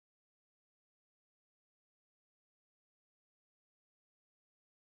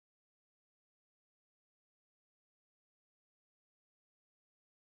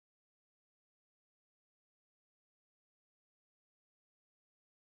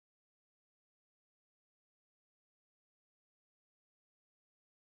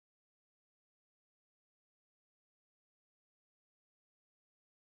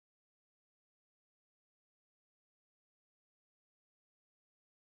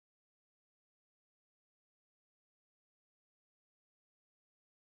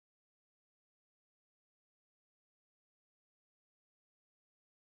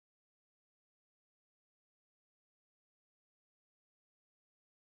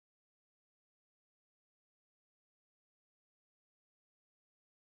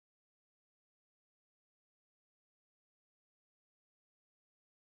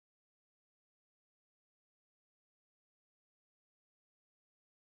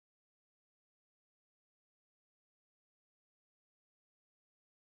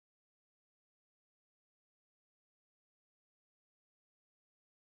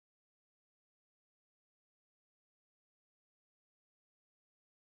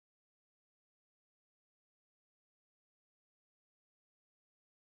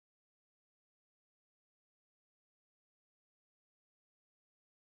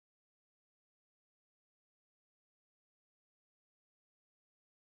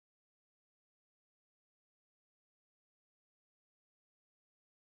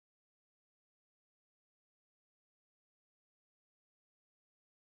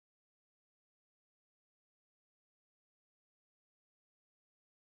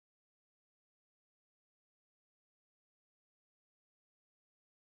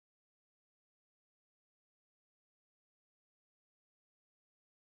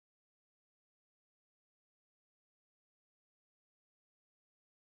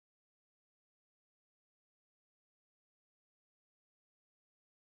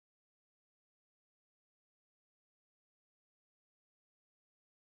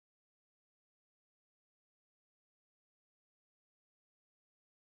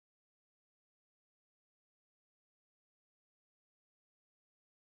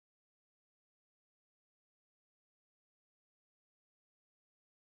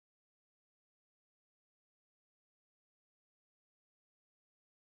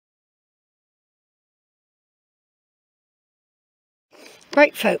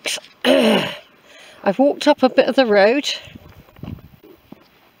Right folks, I've walked up a bit of the road.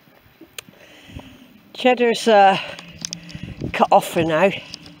 Cheddar's cut off for now.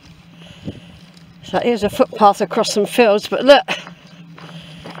 So here's a footpath across some fields, but look,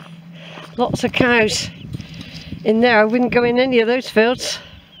 lots of cows in there. I wouldn't go in any of those fields.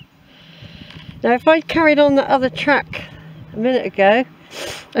 Now if I'd carried on the other track a minute ago,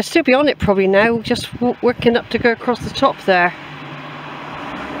 I'd still be on it probably now, just working up to go across the top there.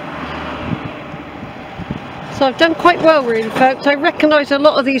 So I've done quite well really folks. I recognise a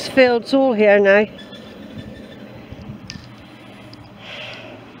lot of these fields all here now.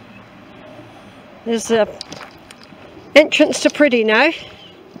 There's the entrance to Priddy now.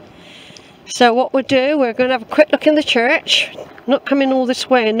 So what we'll do, we're going to have a quick look in the church. Not coming all this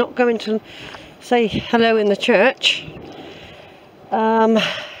way and not going to say hello in the church.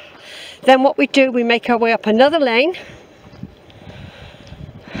 Then what we do, we make our way up another lane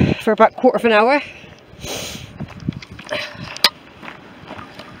for about a quarter of an hour.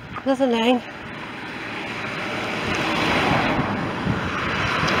 Another lane.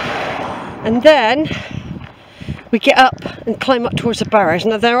 And then we get up and climb up towards the Barrows.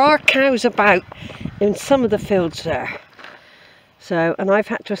 Now there are cows about in some of the fields there. So, and I've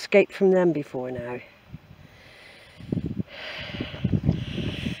had to escape from them before now.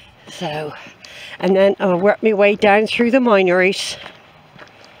 So, and then I'll work my way down through the mineries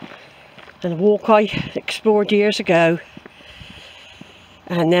and walk I explored years ago.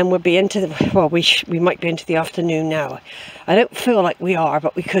 And then we'll be into the, well, we might be into the afternoon now. I don't feel like we are,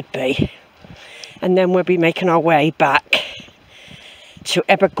 but we could be. And then we'll be making our way back to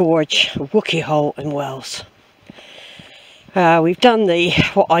Ebber Gorge, Wookey Hole and Wells. We've done the,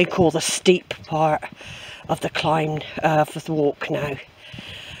 what I call the steep part of the climb, of the walk now.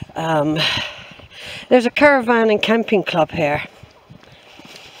 There's a caravan and camping club here.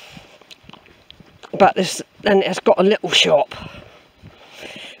 But there's, and it's got a little shop.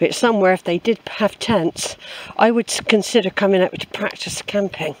 It's somewhere, if they did have tents, I would consider coming out to practice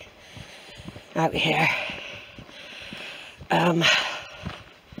camping out here. But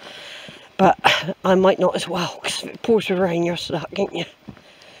I might not as well, because if it pours with rain you're stuck, ain't you?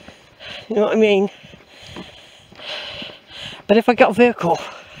 You know what I mean? But if I got a vehicle,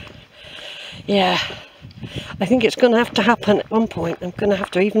 yeah, I think it's going to have to happen at one point. I'm going to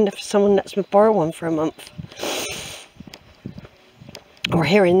have to, even if someone lets me borrow one for a month. Or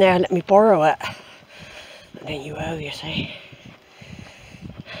here and there, let me borrow it. And then you owe, you see.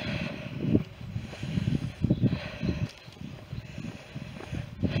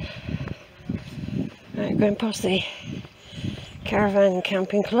 Right, going past the caravan and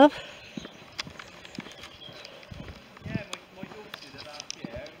camping club.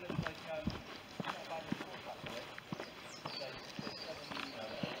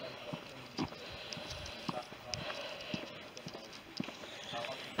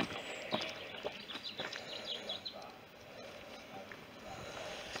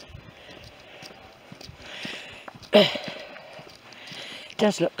 It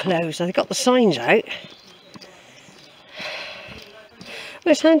does look closed. They've got the signs out.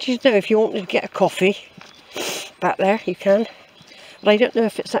 Well, it's handy to know if you wanted to get a coffee back there, you can. But I don't know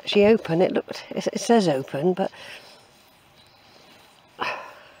if it's actually open. It says open, but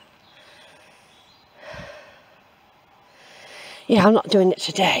yeah, I'm not doing it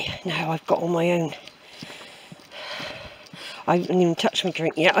today. No, I've got on my own. I haven't even touched my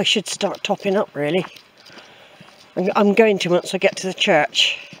drink yet. I should start topping up really. I'm going to once I get to the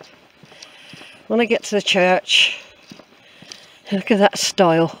church. When I get to the church, look at that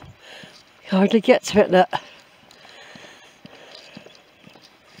style. You hardly get to it, look.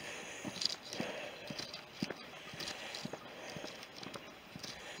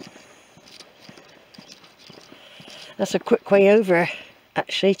 That's a quick way over,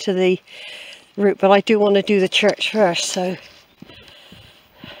 actually, to the route, but I do want to do the church first, so.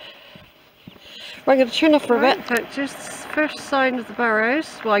 Right, I'm going to turn off for a bit. Folks, here's the first sign of the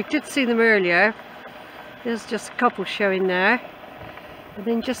Barrows. Well, I did see them earlier. There's just a couple showing there. And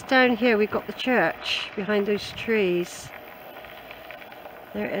then just down here we've got the church behind those trees.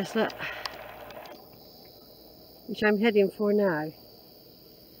 There it is, look. Which I'm heading for now.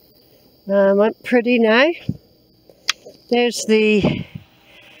 I'm at Priddy now. There's the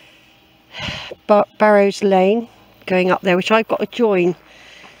Barrows Lane going up there, which I've got to join.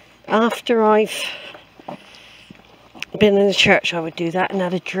 After I've been in the church, I would do that and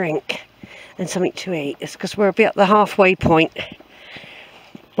have a drink and something to eat. It's because we'll be at the halfway point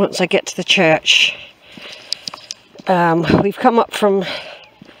once I get to the church. We've come up from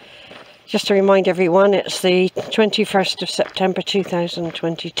Just to remind everyone, it's the 21st of September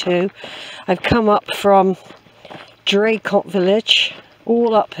 2022. I've come up from Draycott village,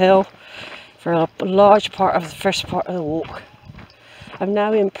 all uphill, for a large part of the first part of the walk. I'm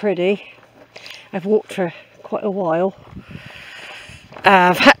now in Priddy. I've walked for quite a while.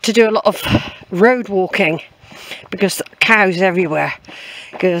 I've had to do a lot of road walking because cows everywhere.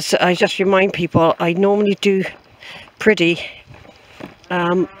 Because I just remind people, I normally do Priddy.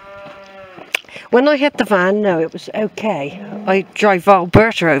 When I had the van, no, it was okay. I drive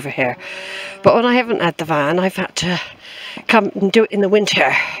Alberta over here. But when I haven't had the van, I've had to come and do it in the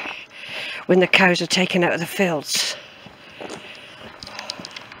winter when the cows are taken out of the fields.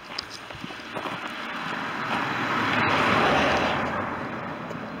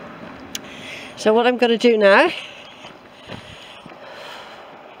 So what I'm going to do now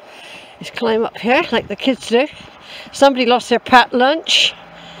is climb up here like the kids do. Somebody lost their packed lunch.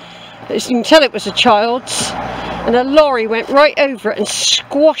 As you can tell, it was a child's, and a lorry went right over it and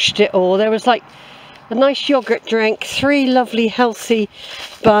squashed it all. There was like a nice yogurt drink, 3 lovely healthy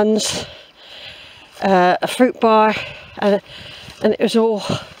buns, a fruit bar, and it was all,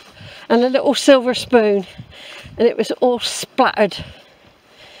 and a little silver spoon, and it was all splattered.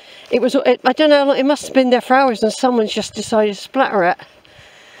 It was, I don't know, it must have been there for hours and someone's just decided to splatter it.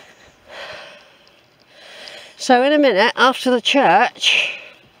 So in a minute, after the church,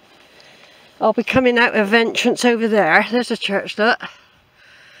 I'll be coming out of entrance over there. There's a church, look.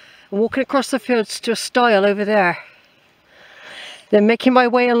 I'm walking across the fields to a stile over there. Then making my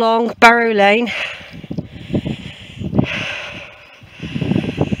way along Barrows Lane.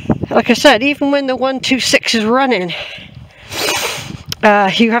 Like I said, even when the 126 is running,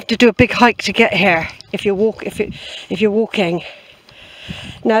 you have to do a big hike to get here if you're walking.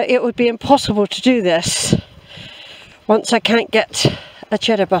 Now it would be impossible to do this once I can't get a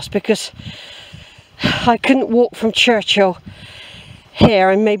cheddar bus, because I couldn't walk from Churchill here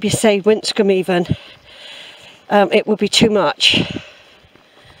and maybe say Winscombe even. It would be too much.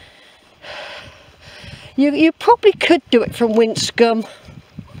 You probably could do it from Winscombe.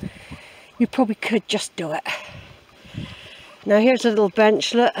 You probably could just do it. Now here's a little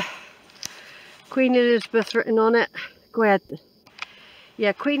bench, look. Queen Elizabeth written on it. Go ahead.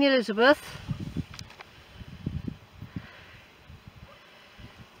 Yeah, Queen Elizabeth.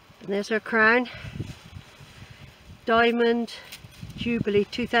 And there's her crown. Diamond Jubilee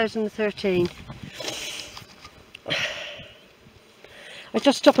 2013. I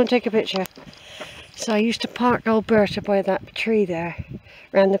just stop and take a picture. So I used to park Alberta by that tree there,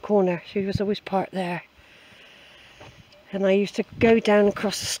 around the corner. She was always parked there. And I used to go down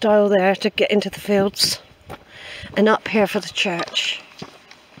across the stile there to get into the fields, and up here for the church.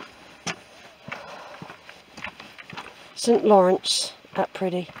 St. Laurence at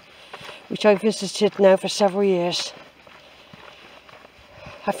Priddy, which I visited now for several years.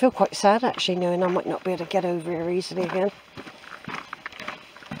 I feel quite sad actually, knowing I might not be able to get over here easily again.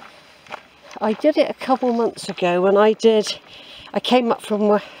 I did it a couple months ago when I came up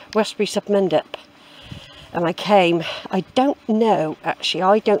from Westbury sub Mendip, and I don't know actually,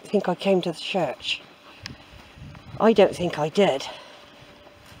 I don't think I came to the church. I don't think I did.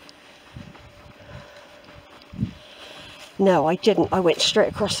 No, I didn't. I went straight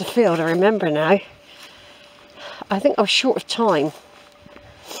across the field, I remember now. I think I was short of time.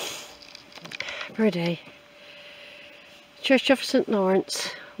 Priddy. Church of St. Laurence,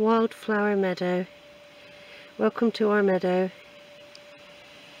 Wildflower Meadow. Welcome to our meadow.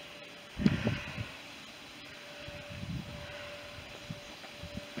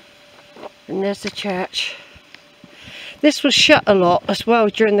 And there's the church. This was shut a lot as well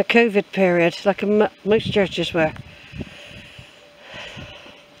during the COVID period, like most churches were.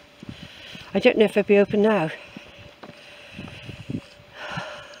 I don't know if it'll be open now.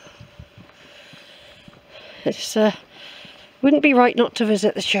 It's wouldn't be right not to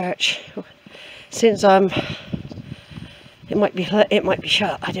visit the church, since it might be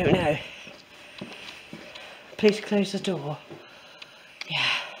shut. I don't know. Please close the door. Yeah,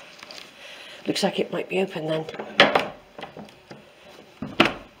 looks like it might be open then.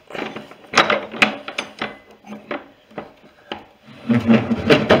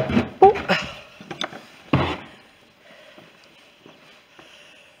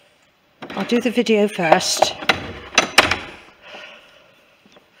 I'll do the video first.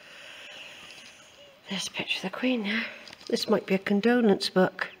 There's a picture of the Queen there. This might be a condolence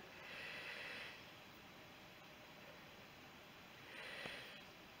book.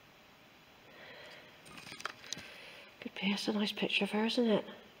 Could be. It's a nice picture of her, isn't it?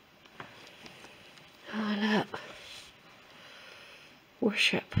 Oh, look.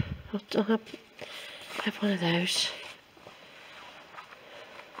 worship. I'll have one of those.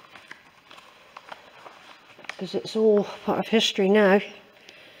 Because it's all part of history now.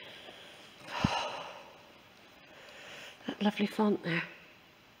 That lovely font there.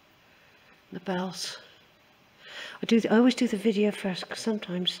 The bells. I always do the video first because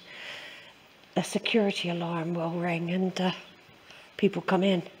sometimes a security alarm will ring and people come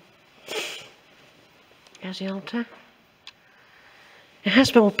in. There's the altar. It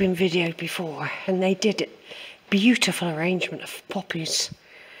has all been videoed before, and they did it. Beautiful arrangement of poppies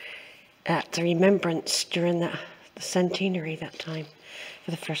at the remembrance during the centenary that time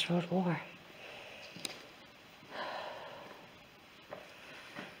for the First World War.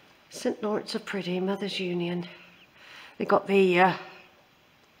 St. Laurence of Priddy, Mother's Union. They got the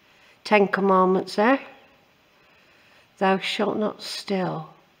 10 Commandments there. Thou shalt not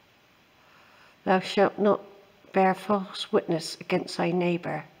steal. Thou shalt not bear false witness against thy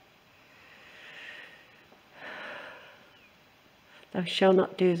neighbour. Thou shalt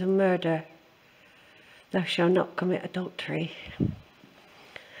not do the murder. Thou shalt not commit adultery.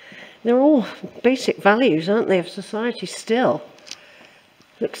 They're all basic values, aren't they, of society still.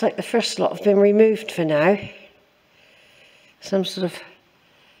 Looks like the first lot have been removed for now. Some sort of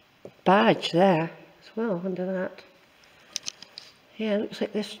badge there as well under that. Yeah, it looks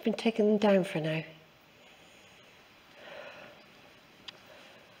like this has been taken down for now.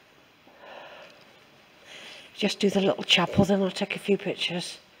 Just do the little chapel, then I'll take a few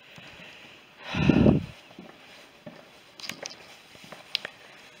pictures.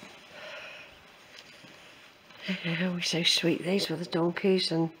 Oh, so sweet, these were the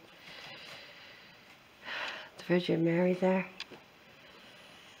donkeys and the Virgin Mary there.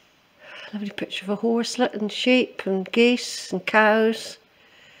 Lovely picture of a horselet and sheep and geese and cows.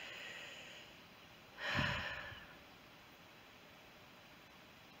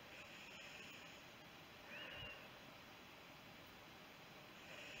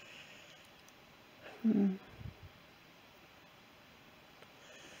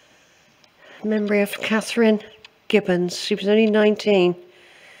 Memory of Catherine Gibbons. She was only 19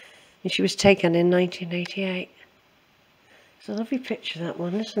 and she was taken in 1988. It's a lovely picture, that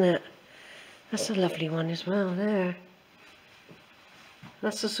one, isn't it? That's a lovely one as well there.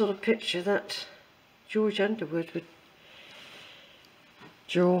 That's the sort of picture that George Underwood would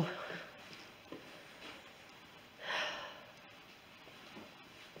draw.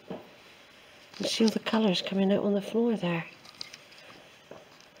 You see all the colours coming out on the floor there.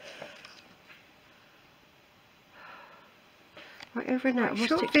 Right over now.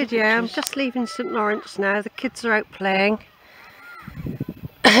 Short video. I'm just leaving St. Laurence now. The kids are out playing.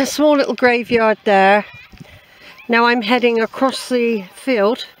 A small little graveyard there. Now I'm heading across the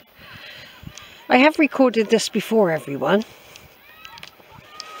field. I have recorded this before, everyone.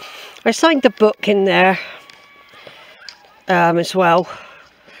 I signed the book in there as well,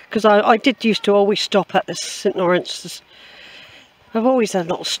 because I did used to always stop at this St. Laurence. I've always had a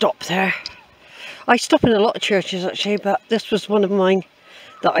little stop there. I stop in a lot of churches actually, but this was one of mine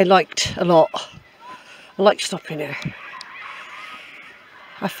that I liked a lot. I like stopping here.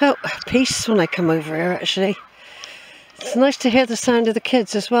 I felt peace when I come over here actually. It's nice to hear the sound of the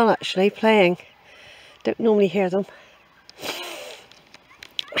kids as well actually playing. Don't normally hear them.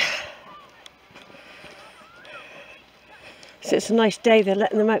 So it's a nice day, they're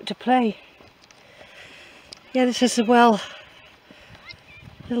letting them out to play. Yeah, this is a little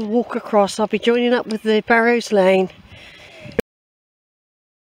walk across. I'll be joining up with the Barrows Lane